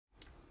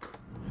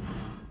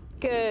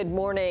Good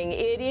morning.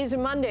 It is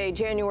Monday,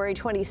 January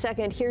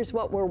 22nd. Here's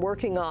what we're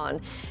working on.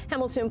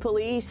 Hamilton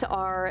police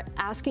are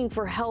asking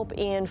for help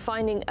in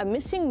finding a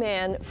missing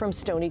man from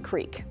Stoney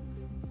Creek.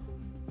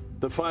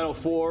 The Final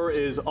Four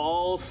is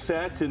all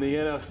set in the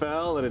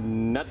NFL,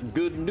 and not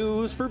good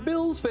news for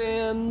Bills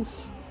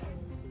fans.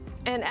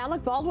 And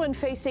Alec Baldwin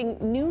facing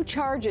new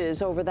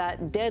charges over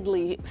that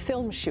deadly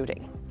film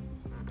shooting.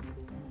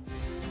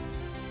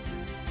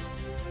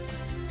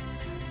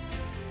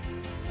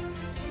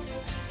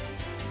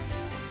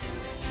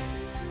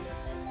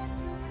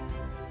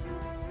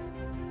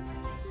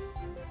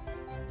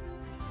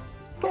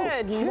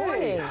 Good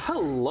morning.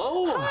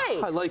 Hello.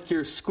 Hi. I like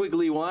your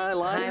squiggly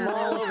line. I'm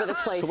all over the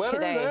place Sweater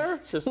today.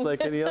 There, just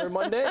like any other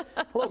Monday.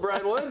 Hello,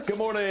 Brian Woods. Good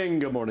morning.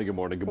 Good morning. Good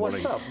morning. Good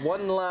morning. What's up?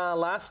 One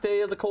last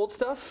day of the cold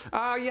stuff?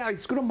 Yeah,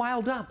 it's going to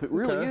mild up. It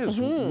really is.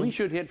 We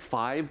should hit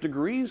 5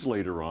 degrees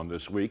later on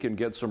this week and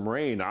get some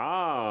rain.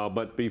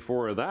 But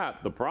before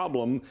that, the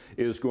problem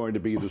is going to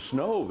be the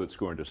snow that's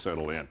going to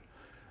settle in.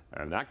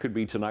 And that could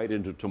be tonight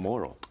into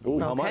tomorrow. Ooh,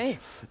 how much?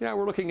 Yeah,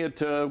 we're looking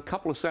at a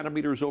couple of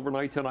centimeters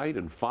overnight tonight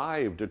and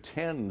 5 to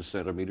 10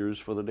 centimeters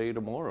for the day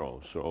tomorrow.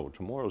 So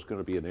tomorrow's going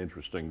to be an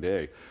interesting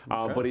day.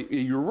 But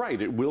you're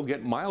right, it will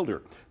get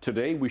milder.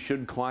 Today we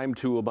should climb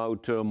to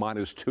about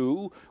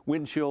 -2.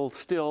 Wind chill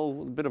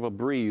still, a bit of a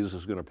breeze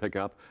is going to pick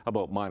up,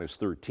 about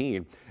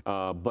 -13.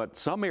 But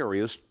some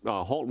areas,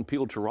 Halton,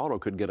 Peel, Toronto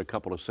could get a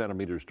couple of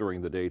centimeters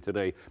during the day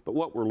today. But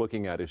what we're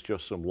looking at is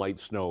just some light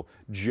snow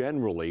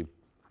generally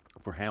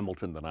for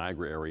Hamilton, the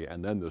Niagara area,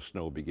 and then the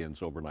snow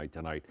begins overnight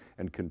tonight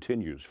and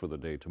continues for the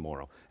day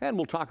tomorrow. And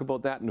we'll talk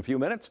about that in a few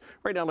minutes.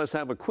 Right now, let's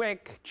have a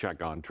quick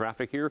check on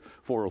traffic here.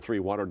 403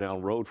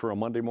 Waterdown Road for a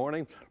Monday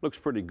morning. Looks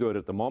pretty good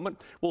at the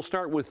moment. We'll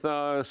start with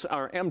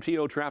our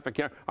MTO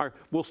traffic.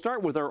 We'll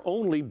start with our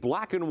only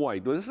black and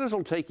white. This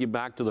will take you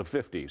back to the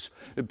 50s.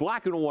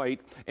 Black and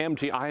white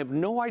MT. I have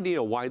no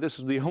idea why this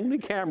is the only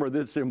camera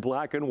that's in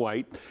black and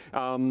white.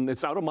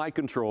 It's out of my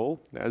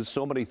control, as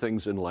so many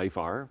things in life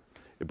are.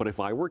 But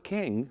if I were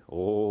king,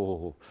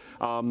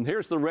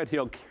 here's the Red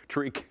Hill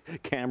Tree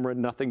camera,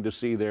 nothing to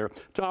see there.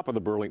 Top of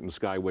the Burlington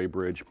Skyway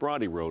Bridge,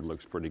 Bronte Road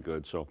looks pretty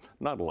good, so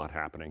not a lot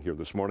happening here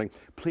this morning.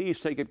 Please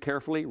take it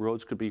carefully.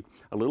 Roads could be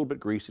a little bit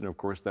greasy, and of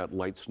course that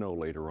light snow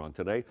later on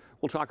today.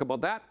 We'll talk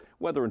about that,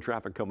 weather and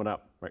traffic coming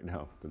up. Right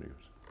now, the news.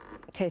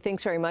 Okay,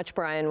 thanks very much,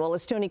 Brian. Well, a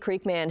Stoney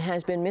Creek man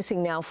has been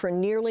missing now for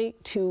nearly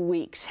 2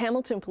 weeks.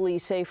 Hamilton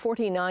police say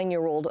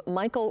 49-year-old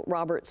Michael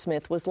Robert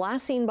Smith was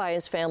last seen by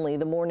his family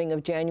the morning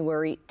of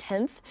January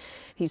 10th.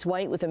 He's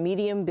white with a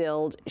medium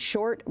build,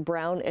 short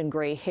brown and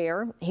gray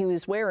hair. He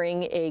was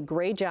wearing a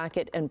gray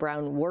jacket and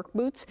brown work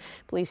boots.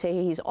 Police say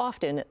he's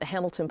often at the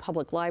Hamilton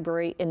Public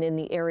Library and in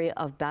the area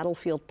of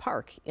Battlefield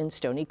Park in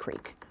Stoney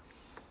Creek.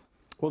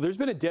 Well, there's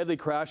been a deadly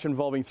crash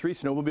involving 3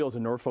 snowmobiles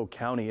in Norfolk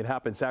County. It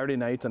happened Saturday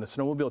night on a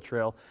snowmobile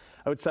trail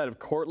outside of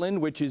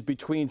Cortland, which is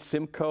between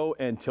Simcoe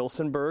and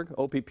Tillsonburg.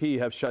 OPP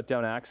have shut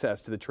down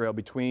access to the trail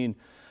between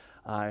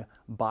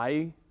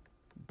Byerley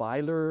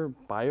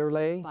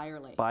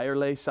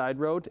Side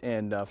Road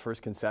and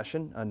First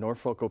Concession.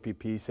 Norfolk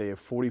OPP say a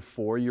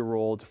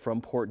 44-year-old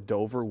from Port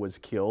Dover was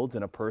killed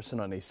and a person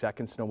on a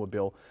second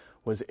snowmobile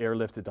was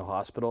airlifted to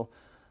hospital.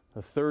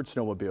 The third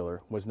snowmobiler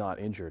was not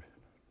injured.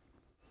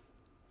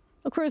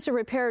 A cruiser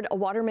repaired a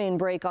water main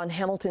break on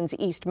Hamilton's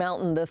East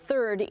Mountain, the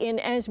third in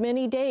as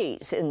many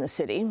days in the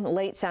city.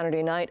 Late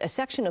Saturday night, a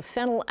section of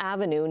Fennel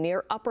Avenue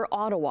near Upper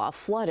Ottawa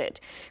flooded.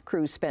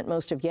 Crews spent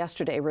most of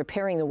yesterday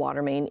repairing the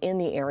water main in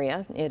the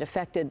area. It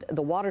affected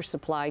the water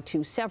supply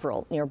to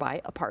several nearby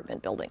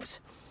apartment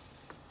buildings.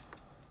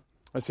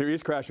 A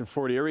serious crash in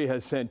Fort Erie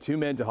has sent 2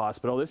 men to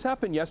hospital. This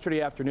happened yesterday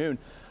afternoon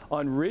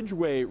on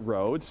Ridgeway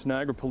Road.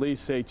 Niagara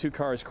police say 2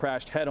 cars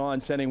crashed head-on,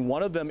 sending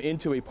one of them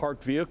into a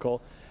parked vehicle.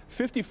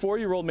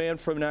 54-year-old man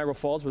from Niagara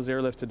Falls was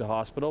airlifted to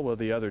hospital, while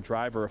the other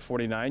driver, a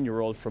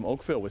 49-year-old from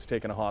Oakville, was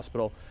taken to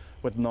hospital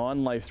with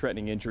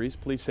non-life-threatening injuries.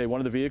 Police say one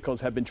of the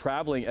vehicles had been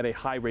traveling at a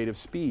high rate of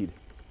speed.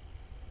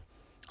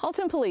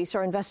 Halton police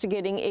are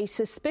investigating a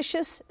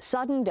suspicious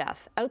sudden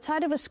death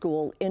outside of a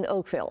school in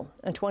Oakville.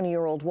 A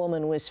 20-year-old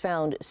woman was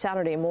found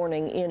Saturday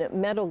morning in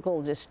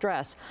medical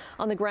distress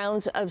on the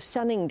grounds of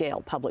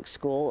Sunningdale Public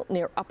School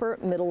near Upper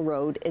Middle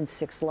Road and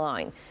 6th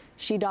Line.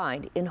 She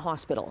died in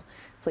hospital.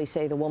 Police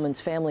say the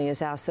woman's family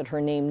has asked that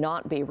her name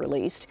not be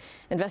released.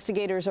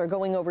 Investigators are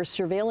going over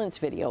surveillance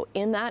video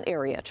in that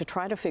area to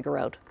try to figure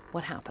out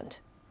what happened.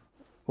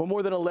 Well,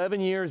 more than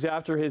 11 years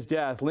after his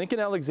death, Lincoln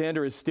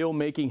Alexander is still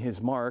making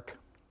his mark.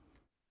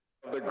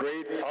 The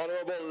great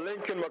Honorable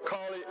Lincoln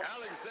Macaulay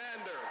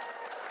Alexander.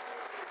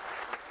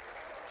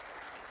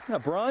 A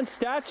bronze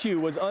statue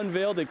was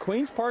unveiled at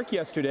Queen's Park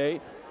yesterday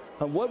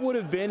on what would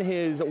have been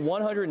his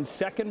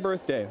 102nd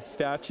birthday.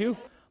 Statue,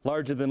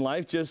 larger than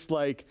life, just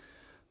like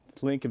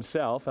Link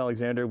himself.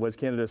 Alexander was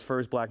Canada's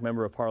first black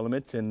member of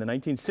parliament. In the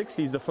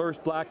 1960s, the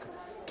first black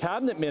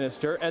cabinet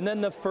minister, and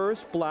then the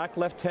first black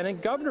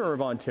lieutenant governor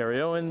of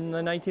Ontario in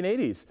the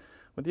 1980s.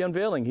 With the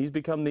unveiling, he's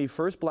become the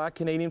first black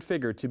Canadian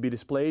figure to be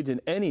displayed in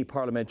any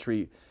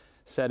parliamentary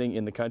setting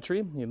in the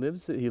country. He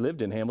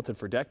lived in Hamilton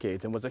for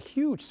decades and was a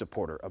huge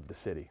supporter of the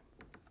city.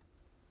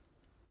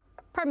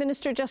 Prime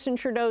Minister Justin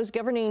Trudeau's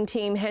governing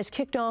team has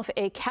kicked off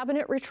a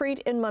cabinet retreat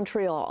in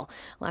Montreal.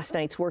 Last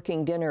night's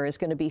working dinner is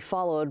going to be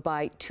followed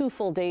by 2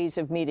 full days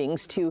of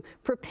meetings to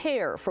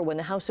prepare for when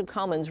the House of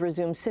Commons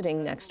resumes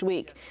sitting next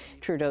week.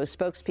 Trudeau's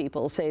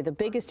spokespeople say the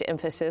biggest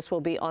emphasis will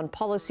be on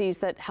policies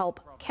that help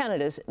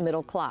Canada's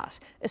middle class,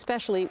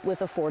 especially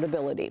with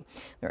affordability.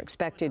 They're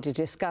expected to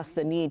discuss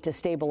the need to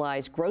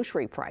stabilize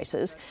grocery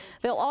prices.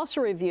 They'll also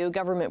review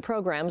government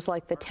programs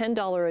like the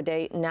 $10 a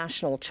day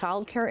National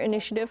Child Care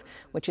Initiative,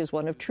 which is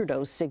one of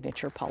Trudeau's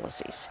signature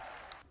policies.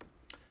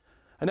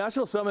 A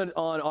national summit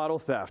on auto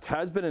theft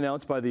has been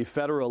announced by the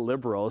federal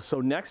Liberals.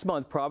 So next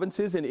month,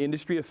 provinces and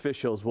industry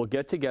officials will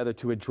get together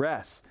to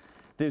address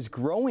this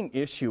growing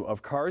issue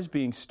of cars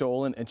being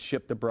stolen and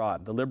shipped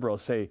abroad. The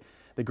Liberals say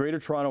the Greater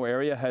Toronto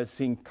Area has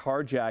seen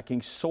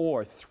carjacking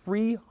soar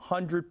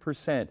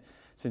 300%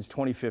 since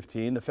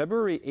 2015. The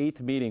February 8th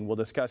meeting will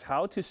discuss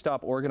how to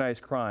stop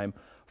organized crime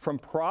from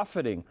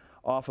profiting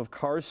off of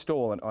cars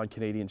stolen on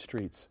Canadian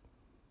streets.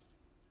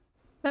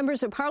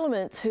 Members of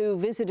Parliament who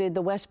visited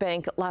the West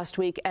Bank last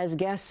week as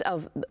guests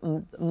of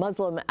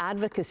Muslim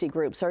advocacy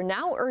groups are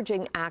now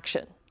urging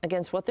action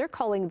against what they're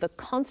calling the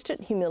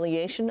constant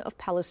humiliation of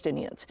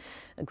Palestinians.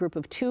 A group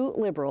of 2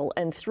 Liberal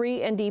and 3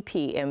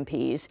 NDP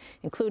MPs,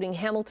 including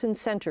Hamilton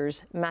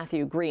Centre's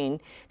Matthew Green,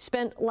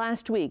 spent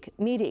last week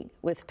meeting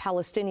with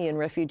Palestinian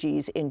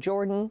refugees in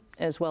Jordan,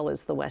 as well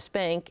as the West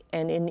Bank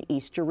and in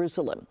East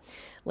Jerusalem.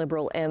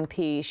 Liberal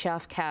MP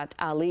Shafkat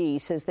Ali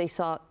says they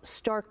saw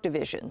stark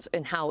divisions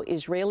in how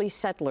Israeli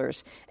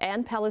settlers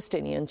and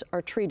Palestinians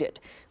are treated,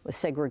 with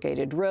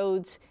segregated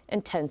roads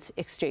and tense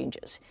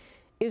exchanges.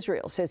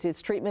 Israel says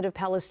its treatment of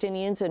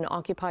Palestinians in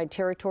occupied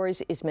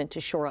territories is meant to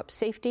shore up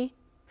safety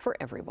for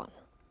everyone.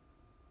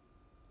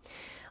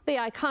 The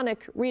iconic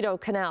Rideau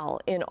Canal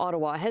in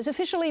Ottawa has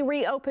officially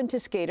reopened to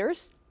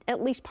skaters.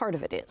 At least part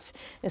of it is.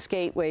 The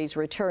Skateway's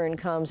return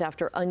comes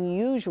after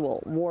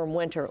unusual warm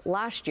winter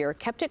last year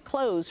kept it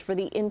closed for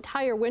the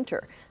entire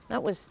winter.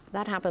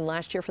 That happened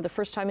last year for the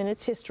first time in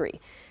its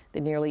history. The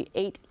nearly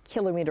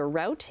 8-kilometer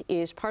route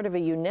is part of a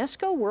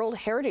UNESCO World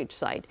Heritage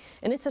Site,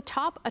 and it's a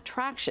top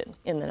attraction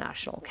in the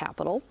national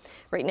capital.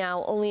 Right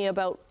now, only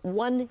about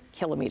 1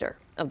 kilometer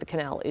of the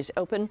canal is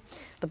open,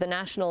 but the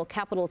National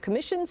Capital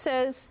Commission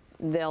says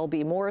there'll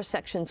be more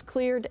sections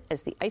cleared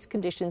as the ice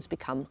conditions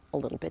become a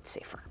little bit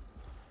safer.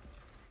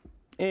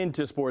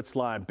 Into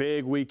Sportsline,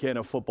 big weekend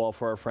of football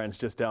for our friends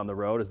just down the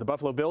road as the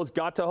Buffalo Bills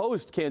got to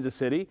host Kansas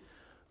City,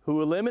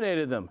 who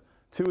eliminated them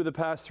 2 of the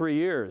past 3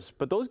 years.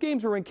 But those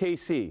games were in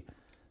KC.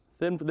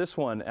 Then this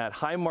one at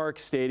Highmark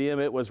Stadium,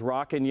 it was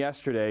rocking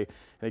yesterday,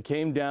 and it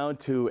came down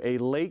to a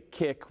late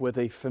kick with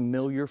a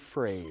familiar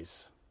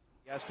phrase.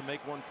 He has to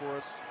make one for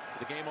us.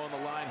 The game on the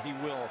line, he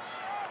will.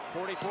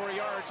 44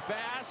 yards,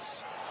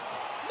 Bass.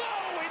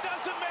 No, he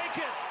doesn't make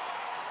it.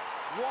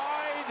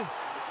 Wide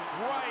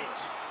right.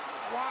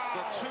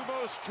 Wow. The 2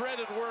 most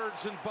dreaded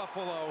words in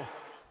Buffalo.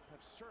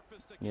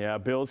 Yeah,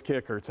 Bills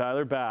kicker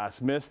Tyler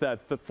Bass missed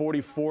that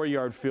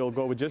 44-yard field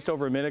goal with just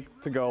over a minute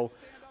to go,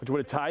 which would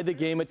have tied the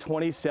game at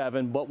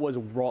 27, but was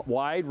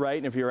wide right.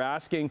 And if you're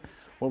asking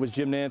what was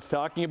Jim Nantz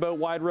talking about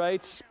wide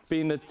rights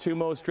being the 2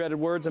 most dreaded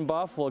words in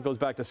Buffalo, it goes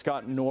back to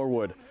Scott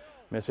Norwood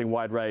missing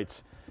wide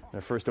rights.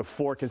 Their first of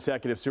 4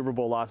 consecutive Super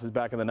Bowl losses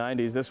back in the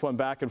 90s. This one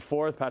back and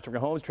forth. Patrick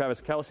Mahomes,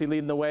 Travis Kelce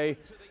leading the way.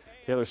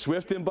 Taylor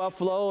Swift in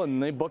Buffalo,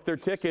 and they booked their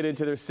ticket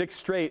into their 6th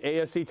straight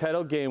AFC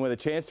title game with a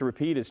chance to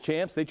repeat as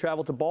champs. They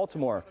travel to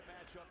Baltimore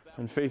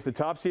and face the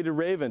top-seeded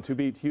Ravens, who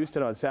beat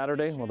Houston on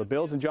Saturday. While the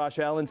Bills and Josh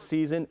Allen's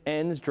season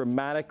ends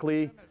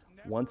dramatically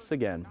once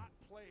again.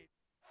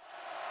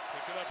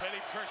 Picking up any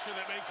pressure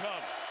that may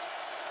come.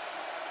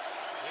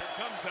 Here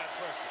comes that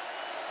pressure.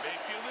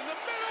 Mayfield in the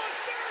middle,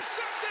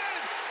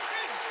 intercepted!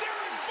 It's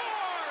Derek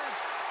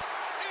Barnes!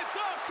 It's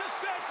off to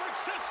San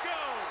Francisco!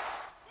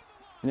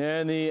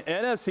 And the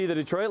NFC, the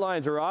Detroit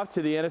Lions are off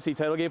to the NFC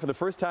title game for the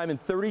first time in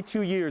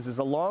 32 years as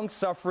the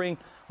long-suffering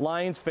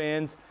Lions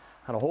fans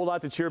had a whole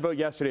lot to cheer about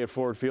yesterday at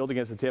Ford Field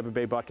against the Tampa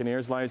Bay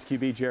Buccaneers. Lions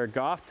QB Jared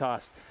Goff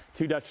tossed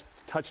 2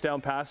 touchdown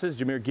passes.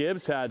 Jahmyr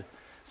Gibbs had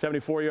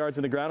 74 yards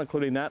in the ground,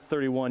 including that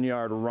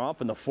 31-yard romp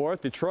in the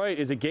 4th. Detroit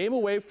is a game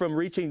away from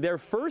reaching their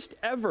first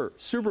ever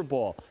Super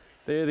Bowl.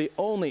 They are the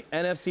only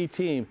NFC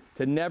team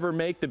to never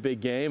make the big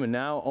game, and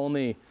now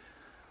only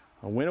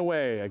a win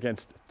away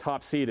against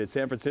top-seeded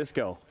San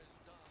Francisco.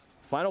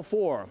 Final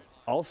 4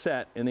 all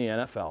set in the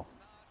NFL.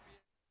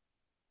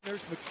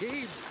 There's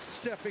McCabe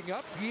stepping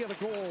up. He had a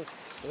goal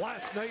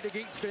last night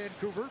against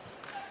Vancouver.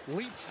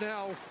 Leafs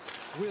now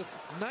with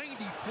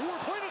 94.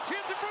 Playing a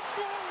chance in front,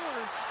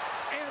 scores!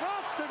 And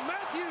Austin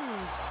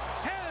Matthews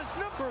has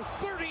number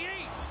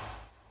 38.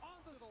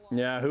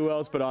 Yeah, who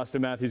else but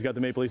Austin Matthews got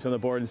the Maple Leafs on the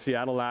board in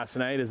Seattle last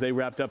night as they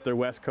wrapped up their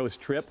West Coast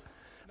trip,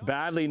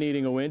 badly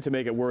needing a win to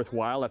make it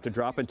worthwhile after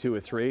dropping 2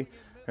 of 3.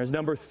 There's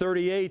number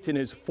 38 in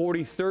his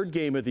 43rd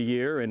game of the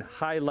year in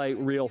highlight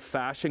reel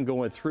fashion,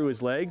 going through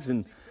his legs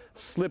and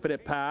slipping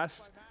it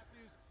past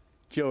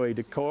Joey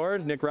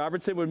Decord. Nick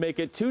Robertson would make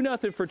it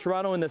 2-0 for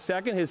Toronto in the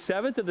second, his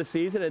 7th of the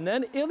season. And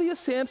then Ilya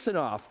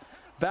Samsonov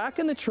back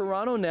in the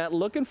Toronto net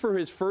looking for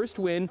his first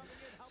win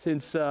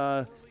since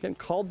getting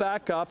called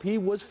back up. He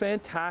was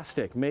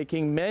fantastic,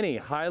 making many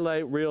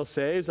highlight reel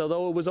saves.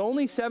 Although it was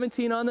only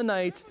 17 on the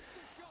night,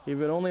 he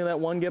would only let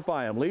one get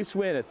by him. Leafs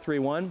win at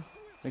 3-1.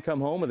 They come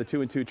home with a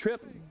 2-2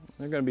 trip.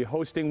 They're going to be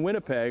hosting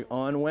Winnipeg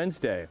on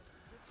Wednesday.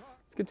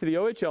 Let's get to the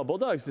OHL.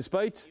 Bulldogs,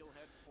 despite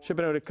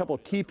shipping out a couple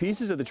of key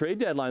pieces of the trade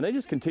deadline, they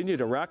just continue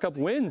to rack up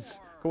wins,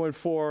 going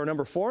for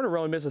number 4 in a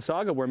row in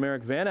Mississauga, where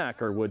Marek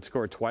Vanacker would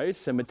score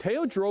twice. And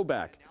Mateo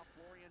Droback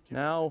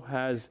now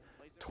has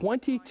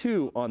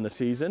 22 on the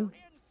season.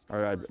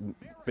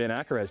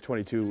 Vanacker has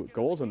 22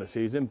 goals on the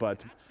season,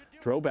 but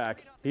Droback,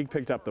 he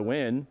picked up the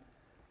win.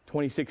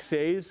 26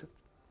 saves,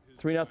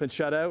 3-0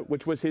 shutout,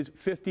 which was his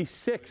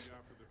 56th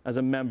as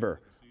a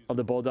member of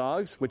the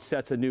Bulldogs, which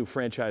sets a new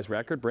franchise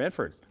record.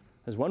 Brantford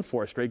has won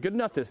 4 straight, good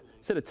enough to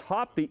sit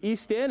atop the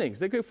East standings.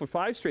 They go for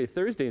 5 straight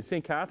Thursday in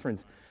St.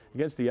 Catharines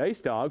against the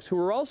Ice Dogs, who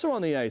were also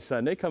on the ice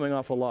Sunday, coming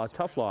off a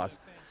tough loss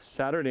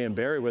Saturday in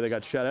Barrie, where they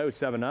got shut out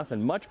 7-0.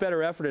 Much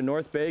better effort in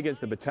North Bay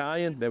against the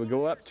Battalion. They would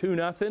go up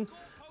 2-0, and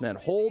then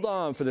hold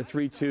on for the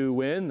 3-2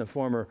 win. The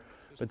former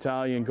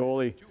Battalion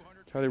goalie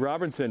Charlie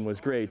Robinson was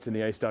great in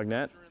the Ice Dog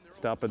net,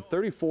 stopping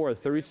 34 of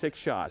 36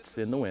 shots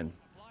in the win.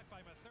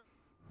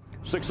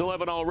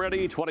 6:11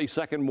 already,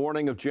 22nd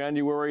morning of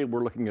January.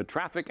 We're looking at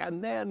traffic,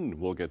 and then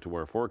we'll get to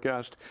our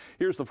forecast.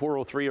 Here's the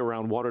 403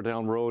 around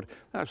Waterdown Road.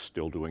 That's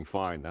still doing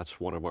fine.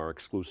 That's one of our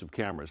exclusive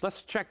cameras.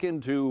 Let's check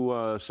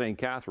into St.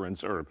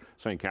 Catharines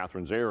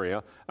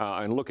area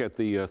and look at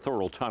the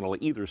Thurl Tunnel,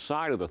 either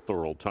side of the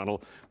Thurl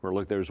Tunnel. Where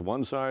look, there's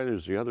one side,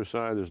 there's the other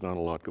side. There's not a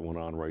lot going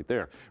on right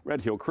there.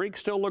 Red Hill Creek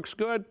still looks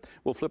good.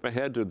 We'll flip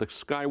ahead to the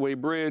Skyway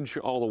Bridge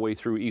all the way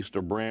through east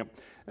of Brant.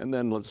 And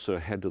then let's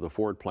head to the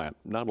Ford plant.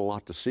 Not a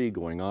lot to see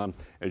going on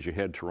as you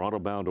head Toronto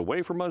bound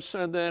away from us.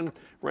 And then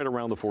right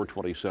around the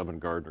 427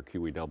 Gardner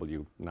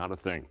QEW, not a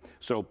thing.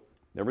 So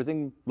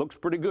everything looks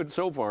pretty good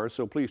so far.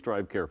 So please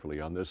drive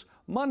carefully on this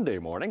Monday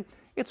morning.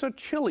 It's a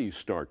chilly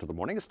start to the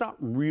morning. It's not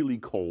really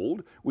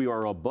cold. We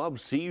are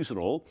above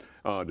seasonal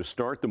to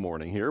start the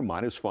morning here.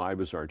 -5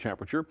 is our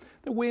temperature.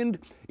 The wind,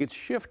 it's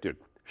shifted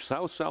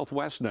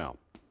south-southwest now.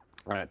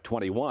 At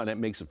 21, it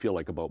makes it feel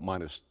like about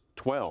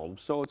 -12,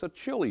 so it's a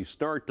chilly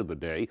start to the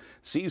day.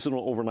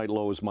 Seasonal overnight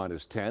low is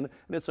 -10,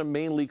 and it's a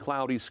mainly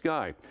cloudy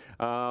sky.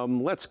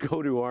 Let's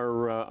go to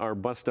our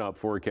bus stop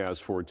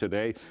forecast for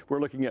today. We're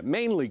looking at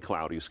mainly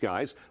cloudy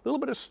skies, a little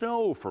bit of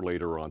snow for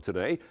later on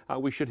today.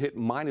 We should hit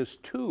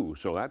 -2,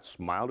 so that's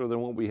milder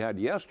than what we had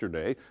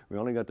yesterday. We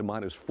only got to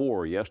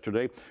 -4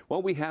 yesterday.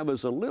 What we have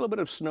is a little bit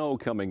of snow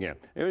coming in.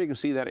 There you can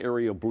see that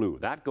area blue.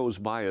 That goes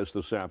by us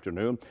this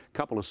afternoon. A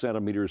couple of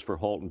centimeters for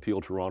Halton,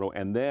 Peel, Toronto,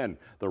 and then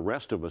the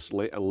rest of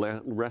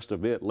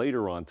it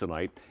later on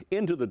tonight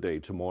into the day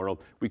tomorrow.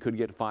 We could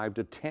get 5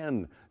 to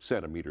 10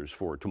 centimeters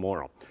for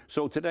tomorrow.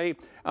 So today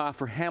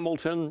for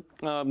Hamilton,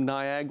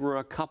 Niagara,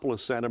 a couple of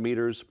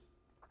centimeters.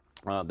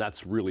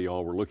 That's really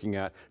all we're looking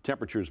at.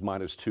 Temperatures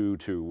 -2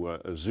 to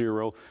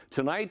 0.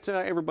 Tonight,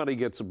 everybody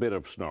gets a bit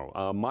of snow,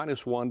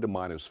 -1 to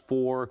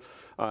 -4,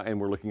 and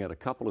we're looking at a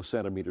couple of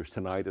centimeters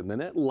tonight, and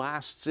then it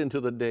lasts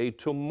into the day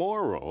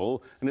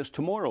tomorrow. And it's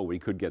tomorrow we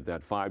could get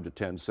that 5 to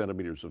 10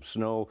 centimeters of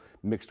snow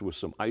mixed with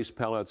some ice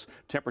pellets.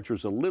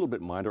 Temperatures a little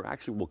bit milder.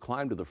 Actually, we'll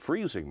climb to the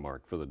freezing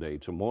mark for the day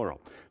tomorrow.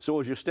 So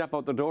as you step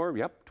out the door,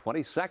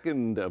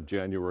 22nd of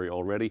January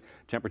already.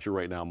 Temperature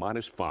right now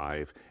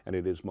 -5, and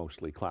it is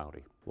mostly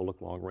cloudy. We'll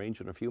look long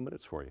range in a few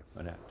minutes for you.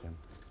 Annette, Tim.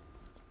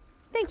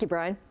 Thank you,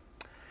 Brian.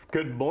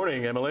 Good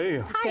morning, Emily.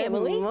 Hi,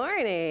 Emily. Good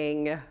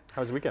morning.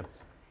 How was the weekend?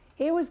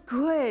 It was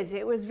good.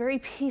 It was very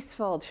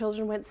peaceful.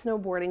 Children went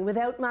snowboarding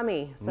without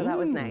Mummy, so that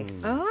was nice.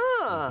 Yes,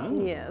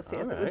 All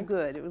it was right.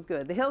 good. It was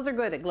good. The hills are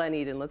good at Glen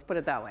Eden, let's put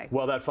it that way.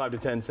 Well, that 5 to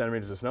 10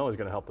 centimeters of snow is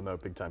going to help them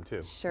out big time,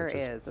 too. Sure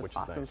is. Which It's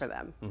awesome nice. for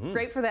them.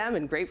 Great for them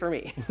and great for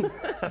me.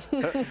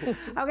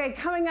 Okay,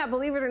 coming up,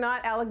 believe it or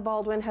not, Alec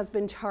Baldwin has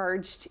been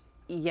charged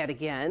yet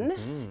again,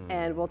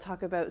 and we'll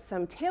talk about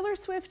some Taylor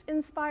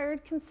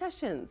Swift-inspired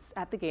concessions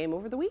at the game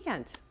over the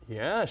weekend.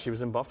 Yeah, she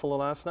was in Buffalo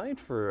last night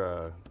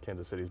for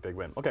Kansas City's big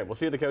win. Okay, we'll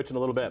see you at the couch in a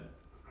little bit.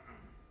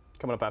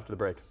 Coming up after the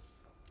break.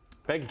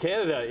 Bank of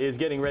Canada is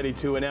getting ready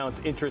to announce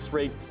interest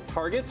rate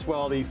targets,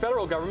 while the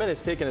federal government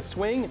has taken a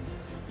swing at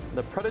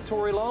the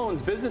predatory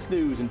loans. Business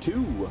news in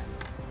 2.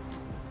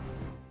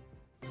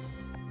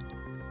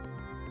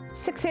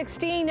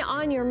 6:16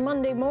 on your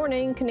Monday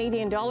morning.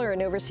 Canadian dollar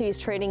and overseas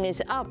trading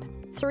is up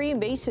 3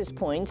 basis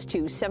points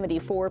to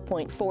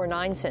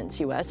 74.49 cents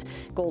U.S.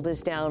 Gold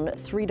is down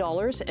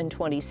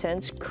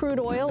 $3.20. Crude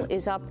oil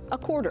is up a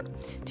quarter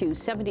to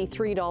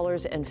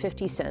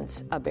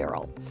 $73.50 a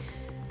barrel.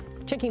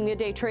 Checking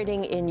midday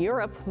trading in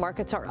Europe,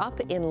 markets are up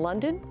in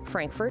London,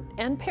 Frankfurt,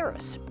 and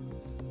Paris.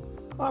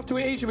 Off to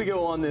Asia we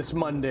go on this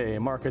Monday.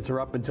 Markets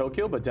are up in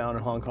Tokyo, but down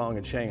in Hong Kong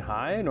and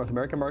Shanghai. North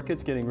American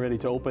markets getting ready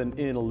to open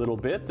in a little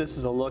bit. This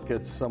is a look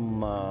at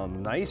some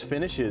nice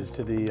finishes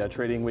to the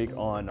trading week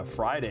on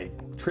Friday.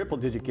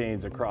 Triple-digit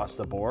gains across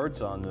the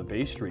boards on the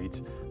Bay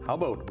Streets. How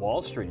about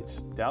Wall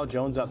Street's? Dow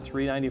Jones up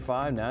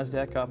 395,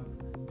 NASDAQ up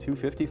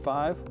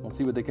 255. We'll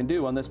see what they can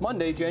do on this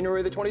Monday,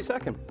 January the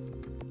 22nd.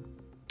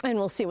 And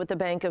we'll see what the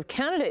Bank of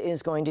Canada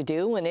is going to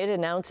do when it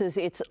announces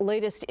its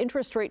latest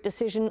interest rate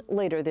decision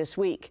later this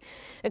week.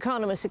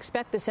 Economists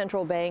expect the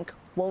central bank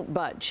won't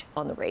budge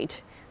on the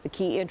rate. The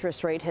key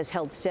interest rate has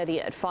held steady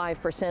at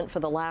 5%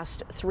 for the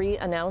last 3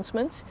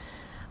 announcements.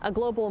 A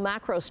global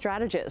macro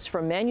strategist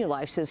from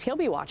Manulife says he'll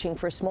be watching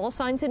for small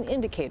signs and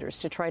indicators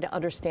to try to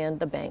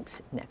understand the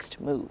bank's next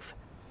move.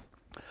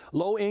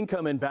 Low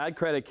income and bad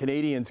credit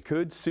Canadians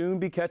could soon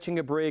be catching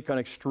a break on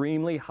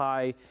extremely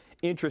high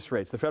interest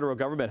rates. The federal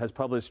government has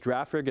published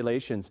draft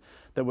regulations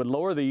that would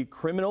lower the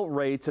criminal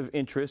rates of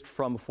interest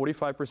from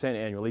 45%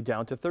 annually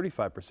down to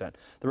 35%.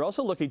 They're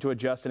also looking to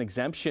adjust an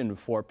exemption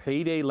for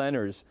payday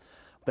lenders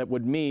that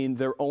would mean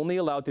they're only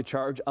allowed to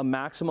charge a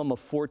maximum of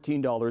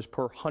 $14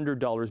 per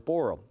 $100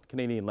 borrow.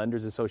 Canadian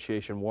Lenders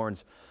Association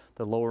warns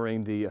that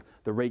lowering the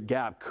rate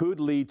gap could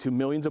lead to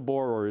millions of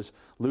borrowers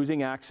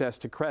losing access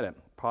to credit.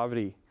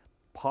 Poverty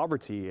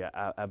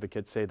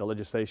advocates say the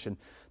legislation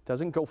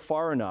doesn't go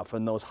far enough,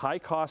 and those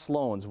high-cost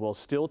loans will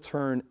still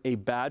turn a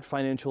bad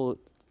financial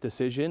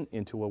decision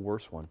into a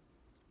worse one.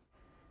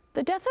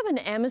 The death of an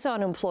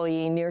Amazon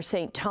employee near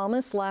St.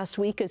 Thomas last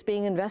week is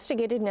being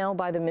investigated now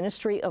by the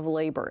Ministry of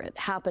Labor. It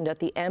happened at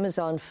the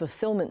Amazon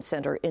Fulfillment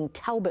Center in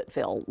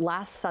Talbotville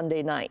last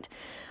Sunday night.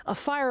 A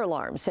fire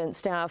alarm sent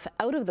staff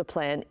out of the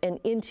plant and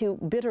into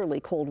bitterly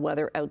cold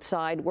weather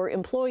outside, where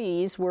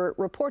employees were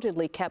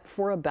reportedly kept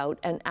for about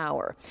an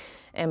hour.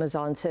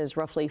 Amazon says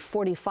roughly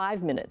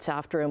 45 minutes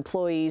after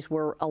employees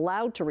were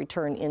allowed to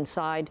return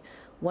inside,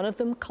 one of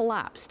them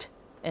collapsed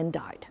and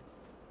died.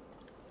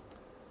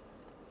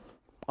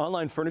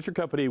 Online furniture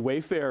company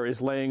Wayfair is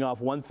laying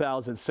off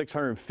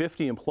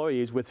 1,650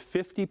 employees, with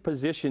 50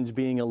 positions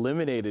being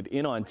eliminated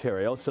in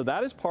Ontario. So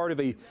that is part of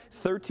a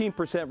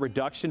 13%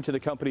 reduction to the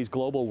company's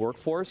global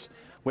workforce.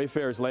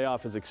 Wayfair's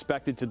layoff is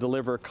expected to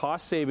deliver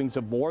cost savings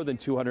of more than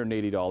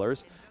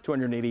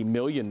 $280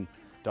 million,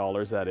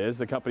 that is.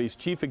 The company's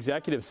chief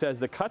executive says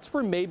the cuts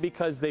were made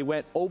because they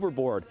went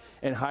overboard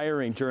in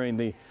hiring during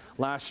the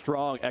last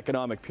strong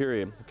economic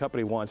period. The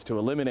company wants to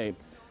eliminate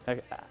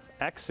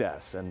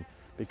excess and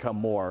become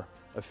more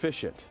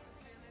efficient.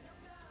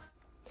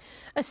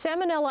 A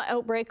salmonella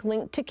outbreak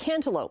linked to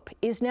cantaloupe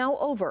is now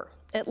over,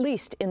 at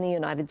least in the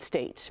United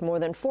States. More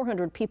than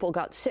 400 people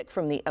got sick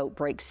from the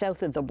outbreak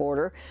south of the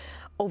border.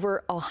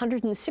 Over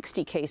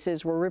 160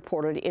 cases were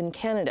reported in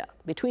Canada.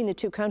 Between the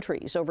two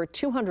countries, over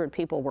 200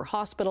 people were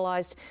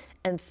hospitalized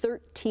and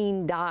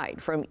 13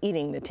 died from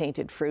eating the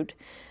tainted fruit.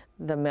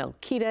 The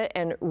Melkita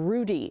and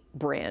Rudy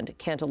brand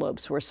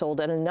cantaloupes were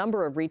sold at a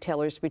number of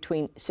retailers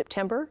between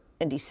September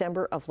and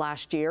December of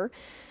last year.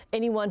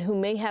 Anyone who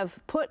may have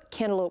put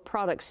cantaloupe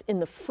products in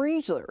the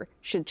freezer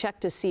should check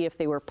to see if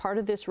they were part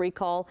of this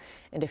recall,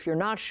 and if you're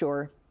not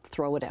sure,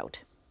 throw it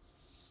out.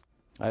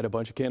 I had a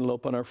bunch of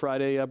cantaloupe on our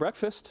Friday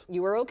breakfast.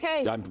 You were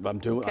okay.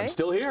 I'm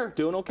still here,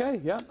 doing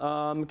okay. Yeah.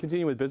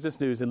 Continuing with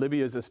business news,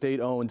 Libya's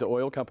state-owned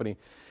oil company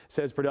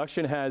says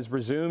production has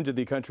resumed at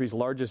the country's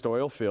largest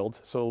oil field.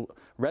 So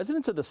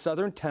residents of the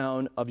southern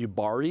town of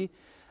Ubari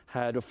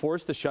had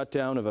forced the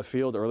shutdown of a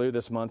field earlier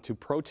this month to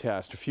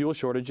protest fuel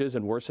shortages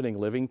and worsening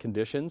living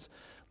conditions.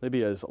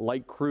 Libya's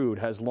light crude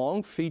has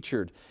long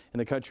featured in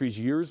the country's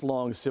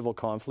years-long civil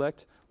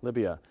conflict.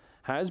 Libya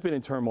has been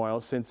in turmoil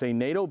since a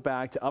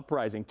NATO-backed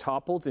uprising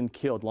toppled and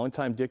killed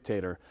longtime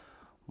dictator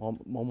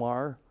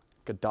Muammar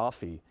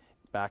Gaddafi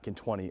back in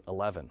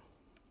 2011.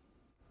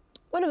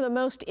 One of the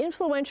most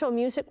influential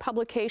music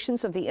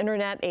publications of the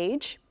internet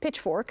age,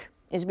 Pitchfork,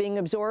 is being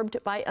absorbed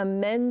by a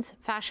men's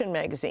fashion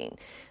magazine.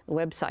 The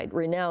website,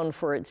 renowned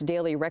for its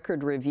daily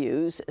record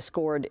reviews,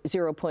 scored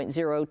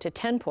 0.0 to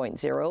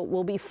 10.0,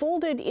 will be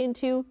folded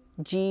into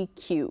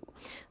GQ.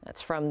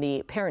 That's from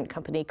the parent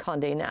company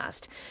Condé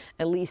Nast.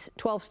 At least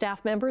 12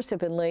 staff members have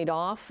been laid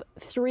off.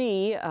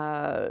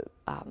 10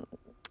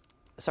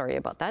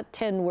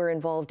 were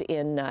involved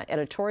in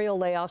editorial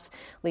layoffs,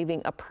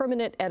 leaving a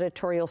permanent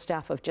editorial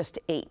staff of just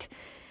 8.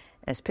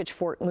 As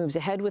Pitchfork moves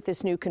ahead with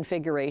this new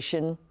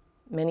configuration,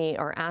 many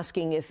are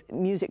asking if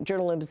music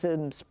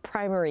journalism's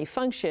primary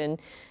function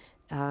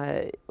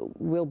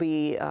will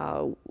be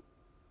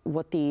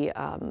what the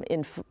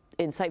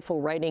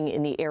insightful writing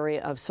in the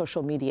area of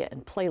social media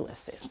and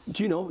playlists is.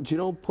 Do you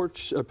know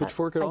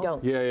Pitchfork at all? I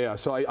don't. Yeah.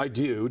 So I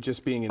do,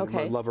 just being a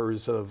Okay. lover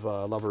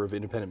of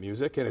independent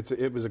music, and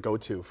it was a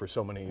go-to for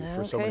so many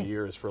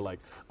years for like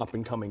up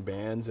and coming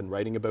bands and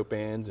writing about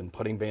bands and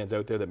putting bands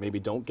out there that maybe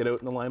don't get out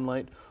in the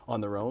limelight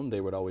on their own. They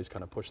would always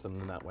kind of push them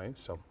in that way.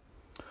 So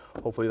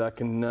hopefully that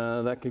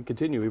can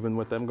continue even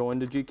with them going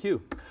to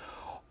GQ.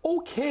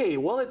 Okay,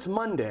 well, it's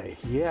Monday.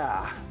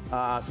 Yeah,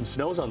 some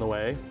snow's on the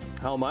way.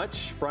 How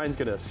much? Brian's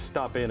going to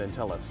stop in and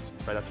tell us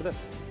right after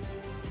this.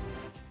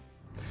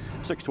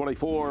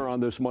 6:24 on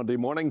this Monday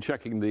morning,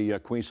 checking the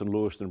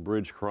Queenston-Lewiston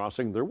Bridge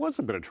crossing. There was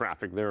a bit of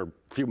traffic there a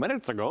few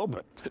minutes ago,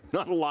 but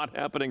not a lot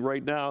happening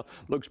right now.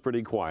 Looks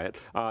pretty quiet.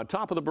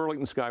 Top of the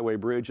Burlington Skyway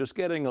Bridge just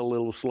getting a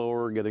little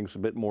slower, getting a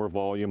bit more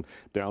volume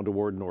down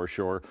toward North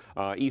Shore.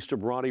 East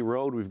of Brodie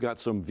Road, we've got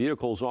some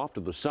vehicles off to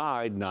the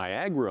side,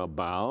 Niagara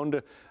bound.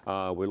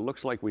 It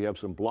looks like we have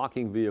some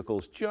blocking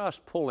vehicles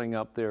just pulling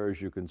up there,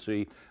 as you can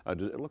see.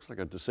 It looks like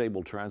a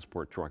disabled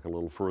transport truck a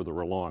little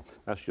further along.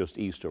 That's just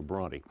east of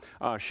Brodie.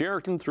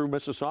 Sheraton through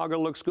Mississauga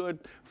looks good.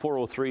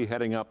 403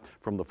 heading up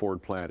from the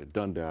Ford plant at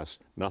Dundas.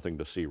 Nothing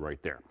to see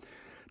right there.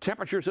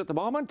 Temperatures at the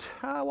moment,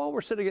 well, we're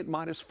sitting at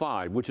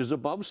 -5, which is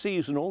above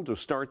seasonal to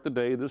start the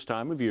day this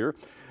time of year.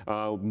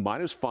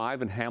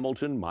 -5 in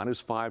Hamilton,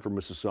 -5 for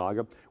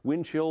Mississauga.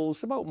 Wind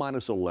chills about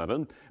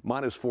 -11,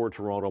 -4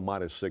 Toronto,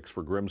 -6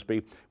 for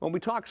Grimsby. When we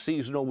talk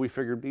seasonal, we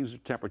figured these are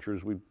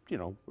temperatures we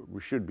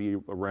should be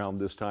around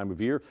this time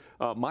of year.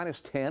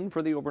 -10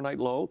 for the overnight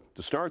low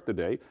to start the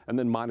day, and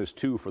then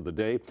 -2 for the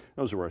day.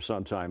 Those are our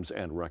sun times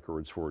and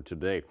records for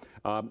today.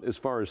 As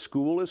far as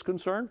school is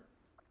concerned,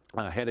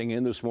 heading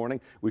in this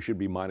morning, we should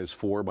be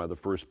 -4 by the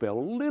first bell. A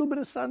little bit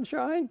of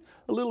sunshine,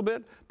 a little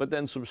bit, but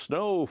then some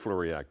snow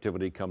flurry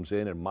activity comes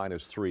in at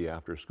 -3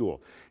 after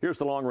school. Here's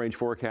the long-range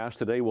forecast.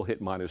 Today we'll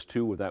hit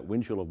 -2 with that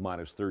wind chill of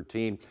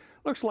 -13.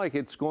 Looks like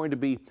it's going to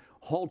be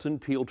Halton,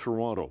 Peel,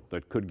 Toronto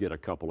that could get a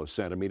couple of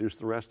centimeters.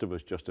 The rest of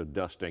us just a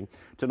dusting.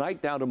 Tonight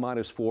down to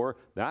 -4.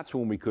 That's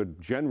when we could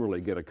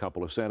generally get a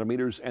couple of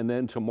centimeters. And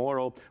then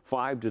tomorrow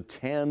 5 to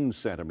 10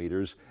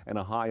 centimeters and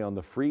a high on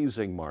the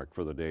freezing mark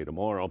for the day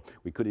tomorrow.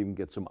 We could even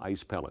get some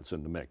ice pellets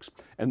in the mix.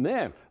 And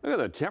then look at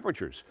the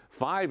temperatures.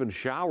 5 in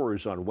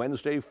showers on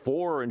Wednesday,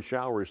 4 in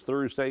showers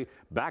Thursday,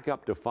 back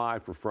up to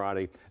 5 for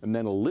Friday, and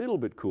then a little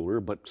bit cooler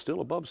but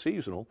still above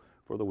seasonal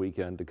for the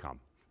weekend to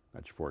come.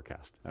 That's your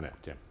forecast. Annette,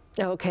 Tim.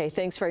 Okay,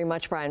 thanks very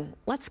much, Brian.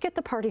 Let's get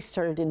the party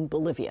started in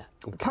Bolivia.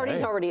 Okay. The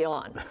party's already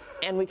on,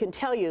 and we can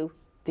tell you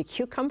the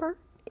cucumber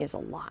is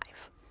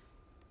alive.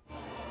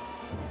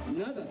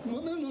 Nada. No.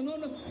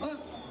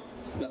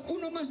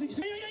 Uno más.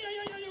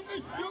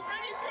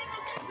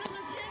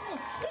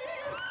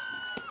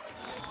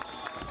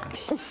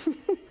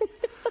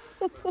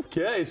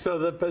 Okay, so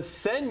the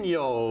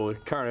Paseño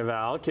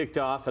Carnival kicked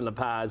off in La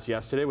Paz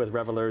yesterday with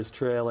revelers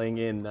trailing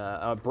in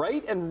a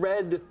bright and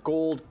red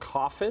gold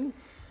coffin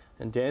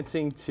and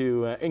dancing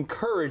to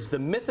encourage the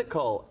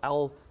mythical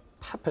El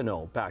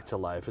Pepino back to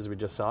life, as we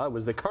just saw. It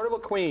was the Carnival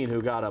Queen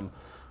who got him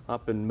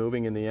up and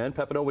moving in the end.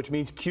 Pepino, which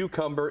means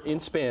cucumber in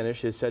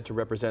Spanish, is said to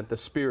represent the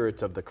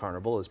spirit of the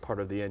carnival as part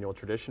of the annual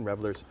tradition.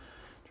 Revelers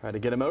try to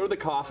get him out of the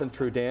coffin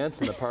through dance,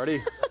 and the party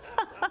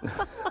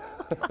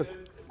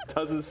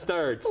doesn't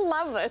start.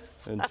 Love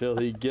this. Until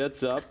he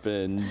gets up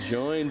and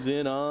joins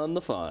in on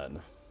the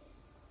fun.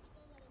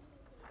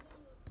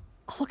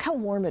 Oh, look how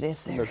warm it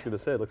is there. I was going to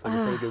say, it looks like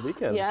a pretty good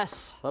weekend.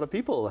 Yes. A lot of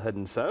people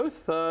heading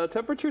south.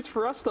 Temperatures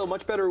for us, though,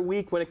 much better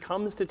week when it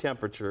comes to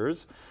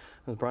temperatures.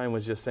 As Brian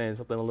was just saying,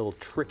 something a little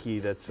tricky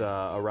that's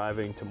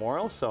arriving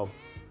tomorrow. So,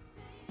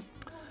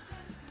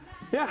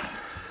 yeah,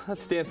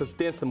 let's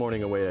dance the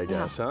morning away, I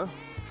guess, huh?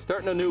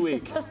 Starting a new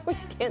week.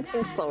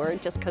 Dancing slower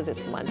just because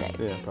it's Monday.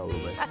 Yeah,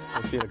 probably.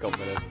 I'll see you in a couple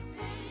minutes.